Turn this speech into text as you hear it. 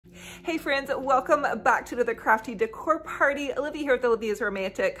Hey friends, welcome back to another crafty decor party. Olivia here with Olivia's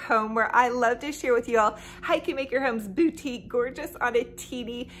Romantic Home, where I love to share with you all how you can make your homes boutique gorgeous on a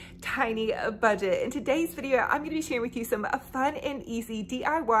teeny tiny budget. In today's video, I'm going to be sharing with you some fun and easy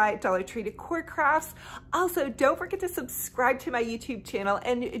DIY Dollar Tree decor crafts. Also, don't forget to subscribe to my YouTube channel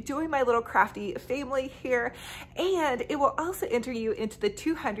and join my little crafty family here, and it will also enter you into the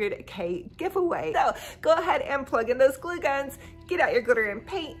 200K giveaway. So go ahead and plug in those glue guns, get out your glitter and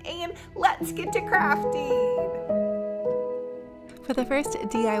paint, and let's get to crafting. For the first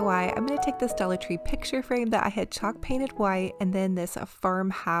DIY, I'm going to take this Dollar Tree picture frame that I had chalk painted white, and then this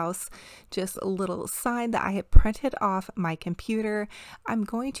Farmhouse, just a little sign that I had printed off my computer. I'm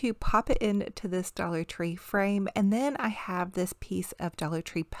going to pop it into this Dollar Tree frame, and then I have this piece of Dollar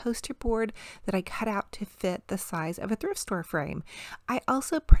Tree poster board that I cut out to fit the size of a thrift store frame. I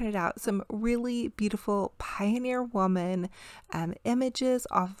also printed out some really beautiful Pioneer Woman images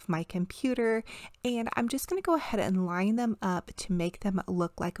off of my computer, and I'm just going to go ahead and line them up to make them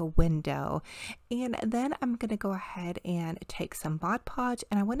look like a window. And then I'm going to go ahead and take some Mod Podge,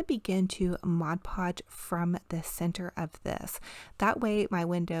 and I want to begin to Mod Podge from the center of this. That way my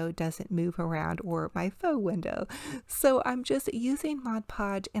window doesn't move around, or my faux window. So I'm just using Mod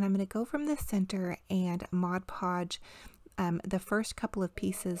Podge, and I'm going to go from the center and Mod Podge the first couple of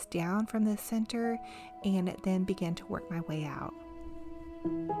pieces down from the center, and then begin to work my way out.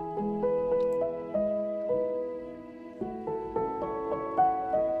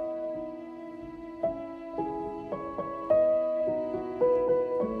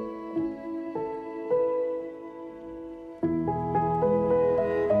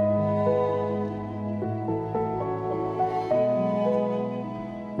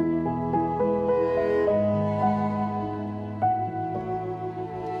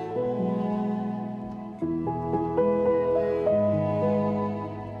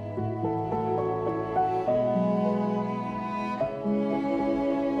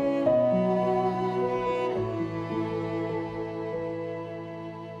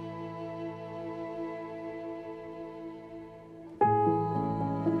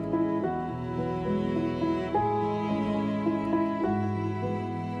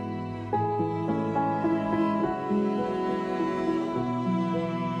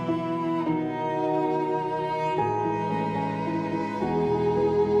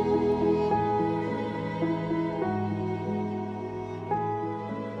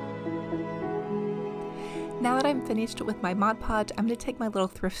 Now that I'm finished with my Mod Podge, I'm going to take my little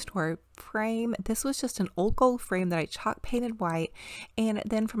thrift store frame. This was just an old gold frame that I chalk painted white, and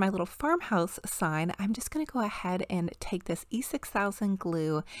then for my little Farmhouse sign, I'm just going to go ahead and take this E6000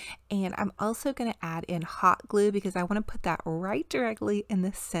 glue, and I'm also going to add in hot glue because I want to put that right directly in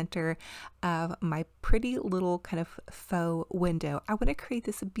the center of my pretty little kind of faux window. I want to create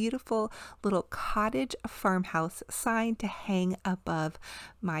this beautiful little cottage farmhouse sign to hang above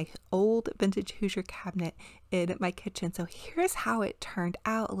my old vintage Hoosier cabinet in my kitchen. So here's how it turned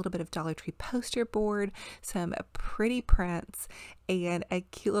out: a little bit of Dollar Tree poster board, some pretty prints, and a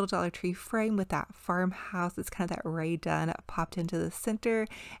cute little Dollar Tree frame with that farmhouse. It's kind of that Ray Dunn popped into the center,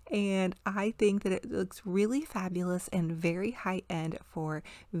 and I think that it looks really fabulous and very high end for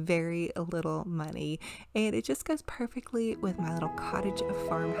very little money, and it just goes perfectly with my little cottage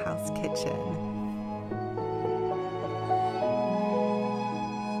farmhouse kitchen.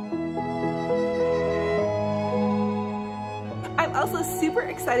 I'm also super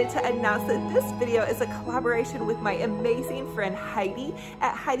excited to announce that this video is a collaboration with my amazing friend Heidi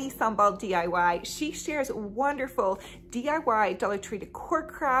at Heidi Sambal DIY. She shares wonderful DIY Dollar Tree decor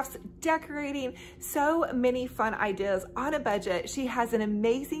crafts, decorating, so many fun ideas on a budget. She has an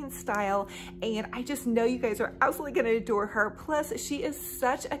amazing style, and I just know you guys are absolutely going to adore her. Plus, she is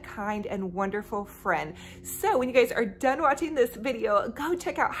such a kind and wonderful friend. So when you guys are done watching this video, go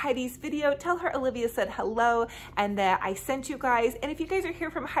check out Heidi's video. Tell her Olivia said hello and that I sent you guys. And if you guys are here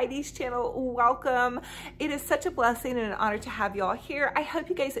from Heidi's channel, welcome. It is such a blessing and an honor to have y'all here. I hope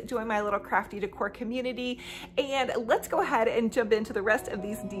you guys join my little crafty decor community, and let's go ahead and jump into the rest of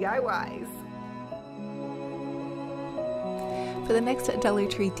these DIYs. For the next Dollar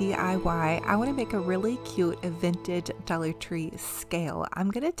Tree DIY, I want to make a really cute vintage Dollar Tree scale. I'm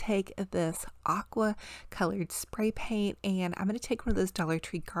going to take this aqua colored spray paint, and I'm going to take one of those Dollar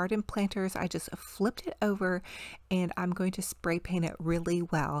Tree garden planters. I just flipped it over and I'm going to spray paint it really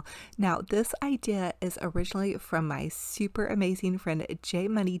well. Now, this idea is originally from my super amazing friend J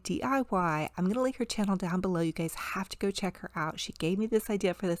Money DIY. I'm going to link her channel down below. You guys have to go check her out. She gave me this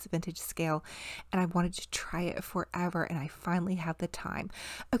idea for this vintage scale and I wanted to try it forever, and I finally have the time.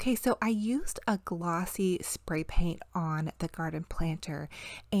 Okay, so I used a glossy spray paint on the garden planter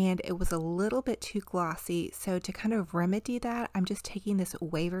and it was a little bit too glossy. So to kind of remedy that, I'm just taking this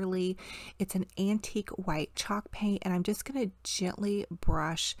Waverly, it's an antique white chalk paint, and I'm just going to gently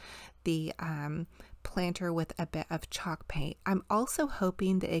brush the planter with a bit of chalk paint. I'm also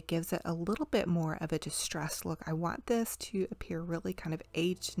hoping that it gives it a little bit more of a distressed look. I want this to appear really kind of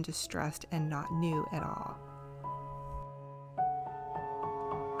aged and distressed and not new at all.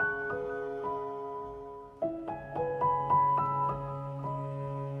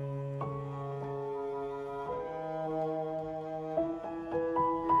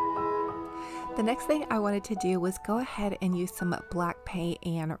 The next thing I wanted to do was go ahead and use some black paint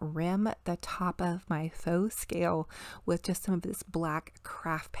and rim the top of my faux scale with just some of this black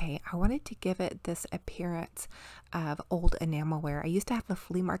craft paint. I wanted to give it this appearance of old enamelware. I used to have a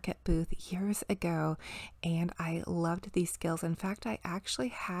flea market booth years ago and I loved these scales. In fact, I actually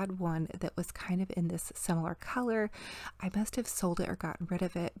had one that was kind of in this similar color. I must have sold it or gotten rid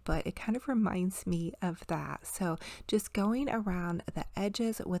of it, but it kind of reminds me of that. So just going around the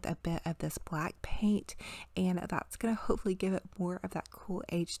edges with a bit of this black paint, and that's going to hopefully give it more of that cool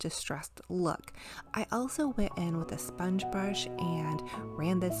age distressed look. I also went in with a sponge brush and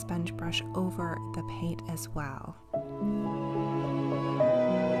ran this sponge brush over the paint as well.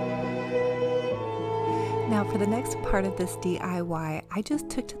 Now for the next part of this DIY, I just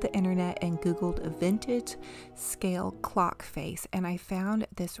took to the internet and Googled a vintage scale clock face, and I found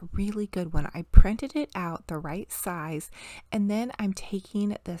this really good one. I printed it out the right size, and then I'm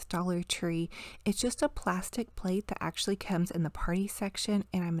taking this Dollar Tree. It's just a plastic plate that actually comes in the party section,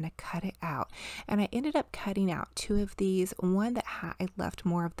 and I'm going to cut it out. And I ended up cutting out two of these, one that I left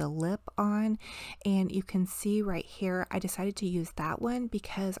more of the lip on, and you can see right here, I decided to use that one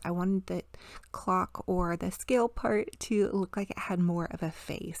because I wanted the clock or the scale part to look like it had more of a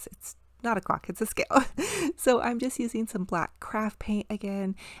face. It's not a clock, it's a scale. So I'm just using some black craft paint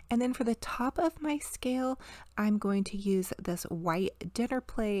again. And then for the top of my scale, I'm going to use this white dinner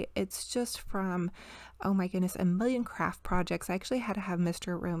plate. It's just from, oh my goodness, a million craft projects. I actually had to have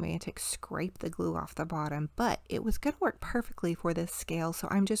Mr. Romantic scrape the glue off the bottom, but it was going to work perfectly for this scale. So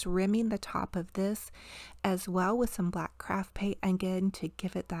I'm just rimming the top of this as well with some black craft paint again to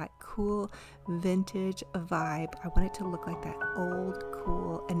give it that cool vintage vibe. I want it to look like that old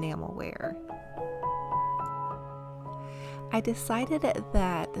cool enamelware. I decided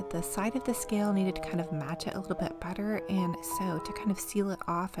that the side of the scale needed to kind of match it a little bit better, and so to kind of seal it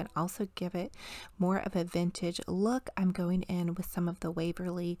off and also give it more of a vintage look, I'm going in with some of the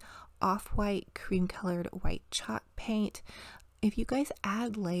Waverly off-white cream colored white chalk paint. If you guys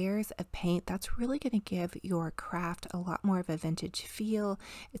add layers of paint, that's really going to give your craft a lot more of a vintage feel.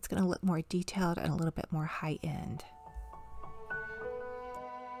 It's going to look more detailed and a little bit more high-end.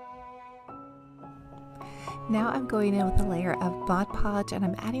 Now I'm going in with a layer of Mod Podge, and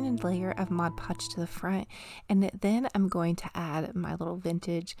I'm adding a layer of Mod Podge to the front, and then I'm going to add my little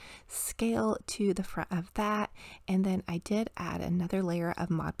vintage scale to the front of that, and then I did add another layer of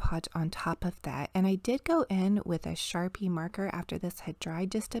Mod Podge on top of that, and I did go in with a Sharpie marker after this had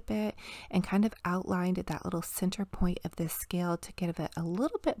dried just a bit and kind of outlined that little center point of this scale to give it a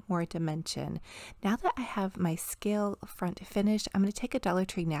little bit more dimension. Now that I have my scale front finished, I'm going to take a Dollar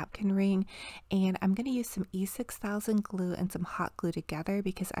Tree napkin ring and I'm going to use some E6000 glue and some hot glue together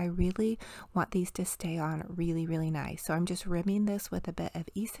because I really want these to stay on really nice. So I'm just rimming this with a bit of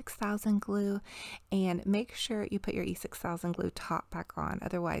E6000 glue, and make sure you put your E6000 glue top back on,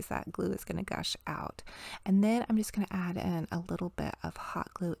 otherwise that glue is going to gush out. And then I'm just going to add in a little bit of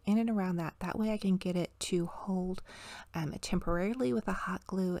hot glue in and around that. That way I can get it to hold temporarily with the hot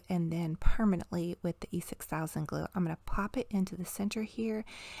glue and then permanently with the E6000 glue. I'm going to pop it into the center here,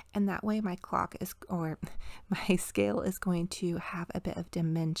 and that way my clock is, or my scale is going to have a bit of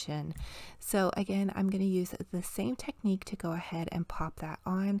dimension. So again, I'm going to use the same technique to go ahead and pop that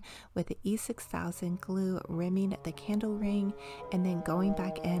on with the E6000 glue, rimming the candle ring, and then going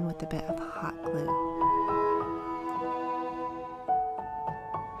back in with a bit of hot glue.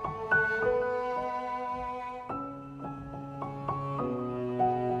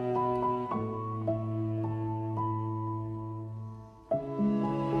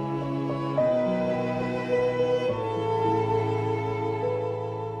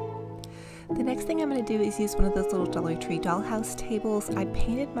 The next thing I'm going to do is use one of those little Dollar Tree dollhouse tables. I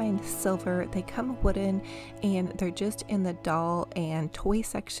painted mine silver. They come wooden and they're just in the doll and toy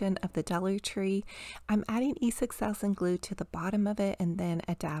section of the Dollar Tree. I'm adding E6000 glue to the bottom of it and then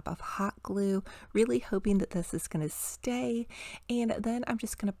a dab of hot glue, really hoping that this is going to stay. And then I'm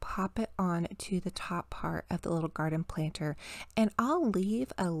just going to pop it on to the top part of the little garden planter. And I'll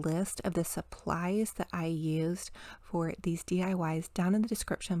leave a list of the supplies that I used for these DIYs down in the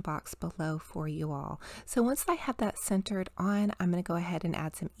description box below for you all. So once I have that centered on, I'm going to go ahead and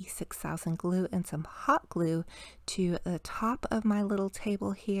add some E6000 glue and some hot glue to the top of my little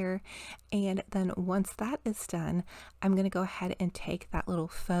table here. And then once that is done, I'm going to go ahead and take that little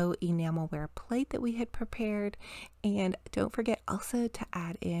faux enamelware plate that we had prepared, and don't forget also to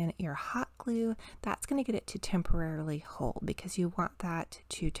add in your hot glue. That's going to get it to temporarily hold, because you want that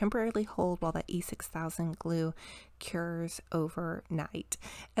to temporarily hold while that E6000 glue cures overnight.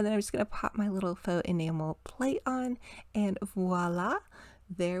 And then I'm just going to pop my little faux enamel plate on, and voila,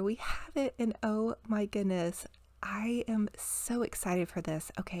 there we have it. And oh my goodness, I am so excited for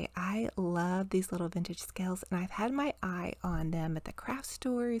this. Okay, I love these little vintage scales, and I've had my eye on them at the craft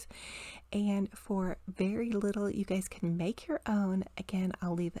stores, and for very little you guys can make your own. Again,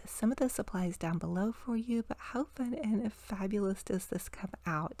 I'll leave some of the supplies down below for you, but how fun and fabulous does this come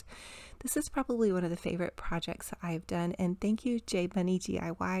out? This is probably one of the favorite projects I've done, and thank you J Bunny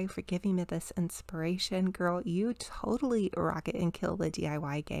DIY for giving me this inspiration. Girl, you totally rock it and kill the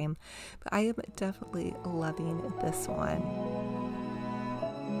DIY game, but I am definitely loving this one.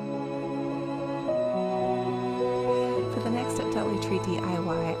 For the next Dollar Tree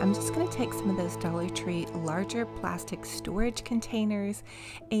DIY, I'm just going to take some of those Dollar Tree larger plastic storage containers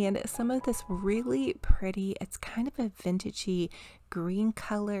and some of this really pretty, it's kind of a vintagey green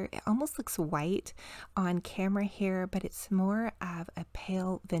color. It almost looks white on camera here, but it's more of a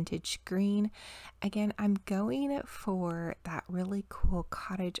pale vintage green. Again, I'm going for that really cool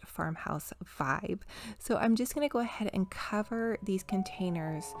cottage farmhouse vibe. So I'm just going to go ahead and cover these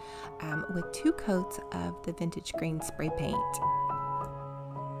containers with 2 coats of the vintage green spray paint.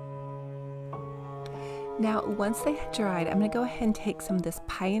 Now, once they had dried, I'm going to go ahead and take some of this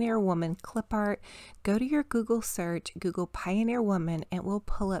Pioneer Woman clip art. Go to your Google search, Google Pioneer Woman, and we'll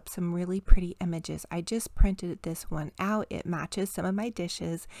pull up some really pretty images. I just printed this one out. It matches some of my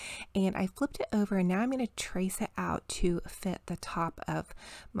dishes, and I flipped it over, and now I'm going to trace it out to fit the top of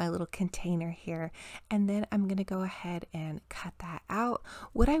my little container here. And then I'm going to go ahead and cut that out.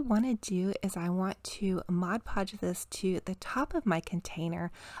 What I want to do is I want to Mod Podge this to the top of my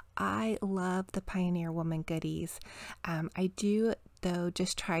container. I love the Pioneer Woman goodies. I do though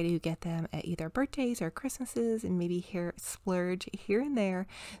just try to get them at either birthdays or Christmases, and maybe here splurge here and there.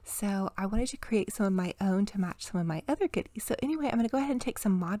 So I wanted to create some of my own to match some of my other goodies. So anyway, I'm going to go ahead and take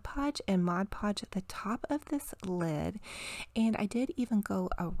some Mod Podge and Mod Podge at the top of this lid, and I did even go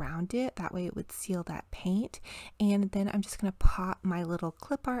around it, that way it would seal that paint. And then I'm just going to pop my little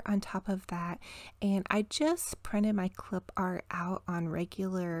clip art on top of that, and I just printed my clip art out on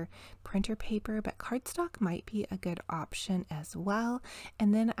regular printer paper, but cardstock might be a good option as well.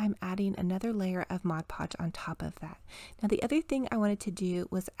 And then I'm adding another layer of Mod Podge on top of that. Now, the other thing I wanted to do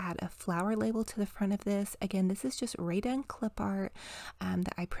was add a flower label to the front of this. Again, this is just Ray Done clip art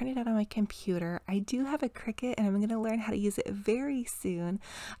that I printed out on my computer. I do have a Cricut, and I'm going to learn how to use it very soon.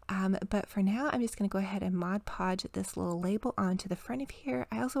 But for now, I'm just going to go ahead and Mod Podge this little label onto the front of here.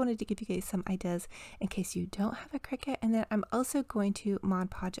 I also wanted to give you guys some ideas in case you don't have a Cricut. And then I'm also going to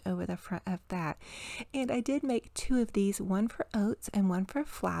Mod Podge over the front of that. And I did make 2 of these, one for oats and one for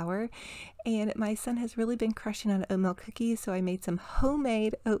flour. And my son has really been crushing on oatmeal cookies, so I made some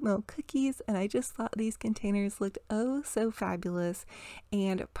homemade oatmeal cookies, and I just thought these containers looked oh so fabulous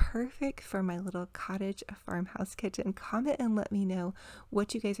and perfect for my little cottage farmhouse kitchen. Comment and let me know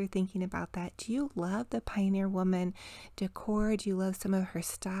what you guys are thinking about that. Do you love the Pioneer Woman decor? Do you love some of her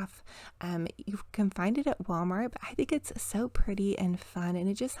stuff? You can find it at Walmart, but I think it's so pretty and fun, and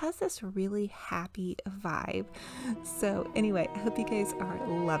it just has this really happy vibe. So anyway, I hope you guys are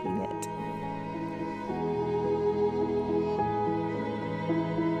loving it.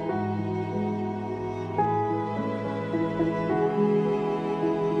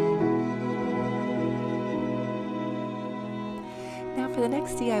 For the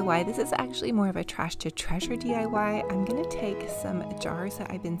next DIY, this is actually more of a trash to treasure DIY. I'm going to take some jars that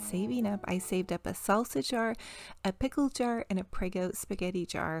I've been saving up. I saved up a salsa jar, a pickle jar, and a Prego spaghetti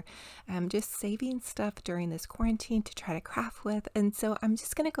jar. I'm just saving stuff during this quarantine to try to craft with. And so I'm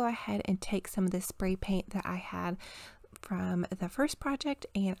just going to go ahead and take some of the spray paint that I had from the first project,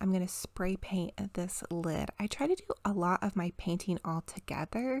 and I'm going to spray paint this lid. I try to do a lot of my painting all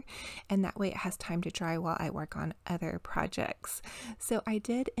together, and that way it has time to dry while I work on other projects. So I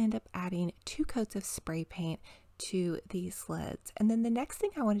did end up adding 2 coats of spray paint to these lids, and then the next thing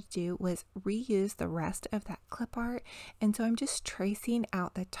I wanted to do was reuse the rest of that clip art, and so I'm just tracing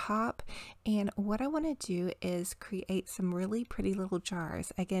out the top, and what I want to do is create some really pretty little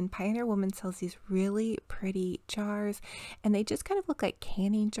jars. Again, Pioneer Woman sells these really pretty jars, and they just kind of look like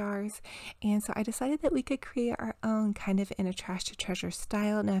canning jars, and so I decided that we could create our own kind of in a trash to treasure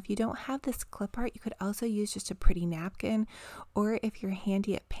style. Now if you don't have this clip art, you could also use just a pretty napkin, or if you're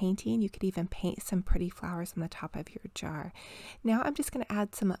handy at painting, you could even paint some pretty flowers on the top of your jar. Now I'm just going to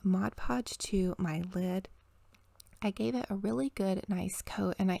add some Mod Podge to my lid. I gave it a really good nice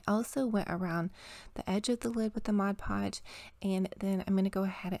coat, and I also went around the edge of the lid with the Mod Podge, and then I'm going to go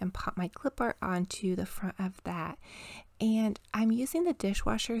ahead and pop my clip art onto the front of that. And I'm using the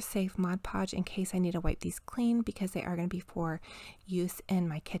dishwasher safe Mod Podge in case I need to wipe these clean, because they are going to be for use in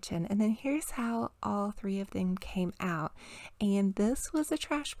my kitchen. And then here's how all 3 of them came out. And this was a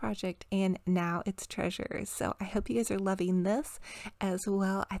trash project, and now it's treasures. So I hope you guys are loving this as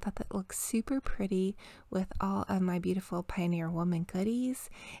well. I thought that looked super pretty with all of my beautiful Pioneer Woman goodies,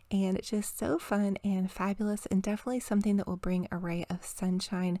 and it's just so fun and fabulous, and definitely something that will bring a ray of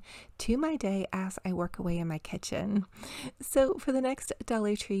sunshine to my day as I work away in my kitchen. So for the next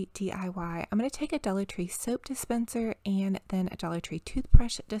Dollar Tree DIY, I'm going to take a Dollar Tree soap dispenser and then a Dollar Tree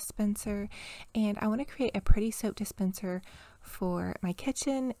toothbrush dispenser, and I want to create a pretty soap dispenser for my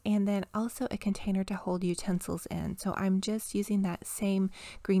kitchen, and then also a container to hold utensils in. So I'm just using that same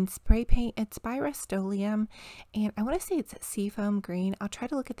green spray paint. It's by Rust-Oleum, and I want to say it's seafoam green. I'll try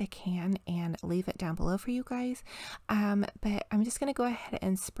to look at the can and leave it down below for you guys, but I'm just going to go ahead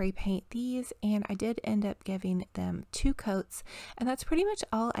and spray paint these, and I did end up giving them 2 coats, and that's pretty much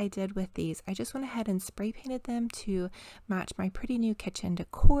all I did with these. I just went ahead and spray painted them to match my pretty new kitchen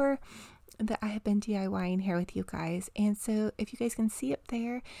decor that I have been DIYing here with you guys. And so if you guys can see up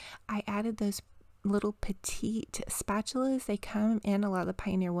there, I added those little petite spatulas. They come in a lot of the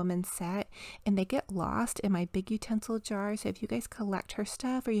Pioneer Woman set, and they get lost in my big utensil jar. So if you guys collect her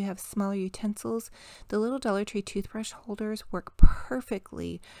stuff or you have smaller utensils, the little Dollar Tree toothbrush holders work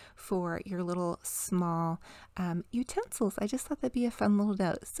perfectly for your little small utensils. I just thought that'd be a fun little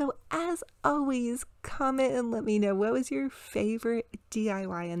note. So as always, comment and let me know, what was your favorite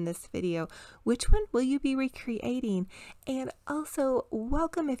DIY in this video? Which one will you be recreating? And also,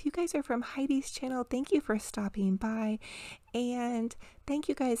 welcome if you guys are from Heidi's channel. Thank you for stopping by, and thank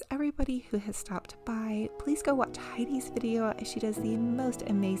you guys, everybody who has stopped by. Please go watch Heidi's video. She does the most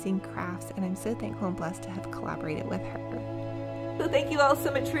amazing crafts, and I'm so thankful and blessed to have collaborated with her. So thank you all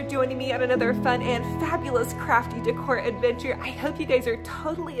so much for joining me on another fun and fabulous crafty decor adventure. I hope you guys are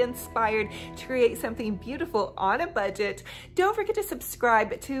totally inspired to create something beautiful on a budget. Don't forget to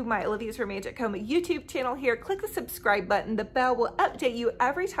subscribe to my Olivia's Romantic Home YouTube channel here. Click the subscribe button. The bell will update you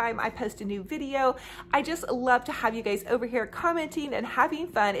every time I post a new video. I just love to have you guys over here commenting and having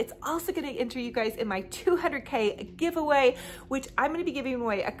fun. It's also going to enter you guys in my 200K giveaway, which I'm going to be giving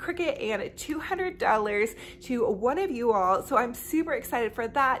away a Cricut and $200 to one of you all. So I'm super excited for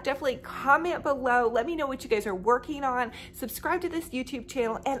that. Definitely comment below. Let me know what you guys are working on. Subscribe to this YouTube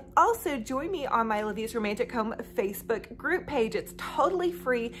channel, and also join me on my Olivia's Romantic Home Facebook group page. It's totally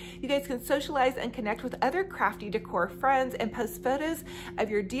free. You guys can socialize and connect with other crafty decor friends and post photos of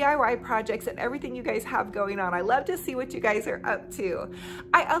your DIY projects and everything you guys have going on. I love to see what you guys are up to.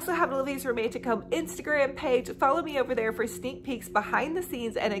 I also have an Olivia's Romantic Home Instagram page. Follow me over there for sneak peeks behind the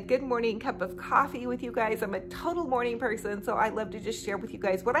scenes and a good morning cup of coffee with you guys. I'm a total morning person, so I love to just share with you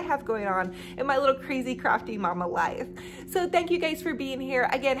guys what I have going on in my little crazy crafty mama life. So thank you guys for being here.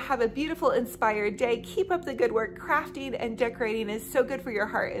 Again, have a beautiful, inspired day. Keep up the good work. Crafting and decorating is so good for your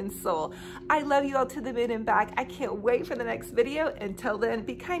heart and soul. I love you all to the moon and back. I can't wait for the next video. Until then,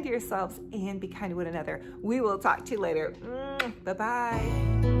 be kind to yourselves and be kind to one another. We will talk to you later.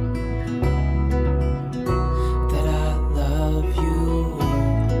 Bye-bye.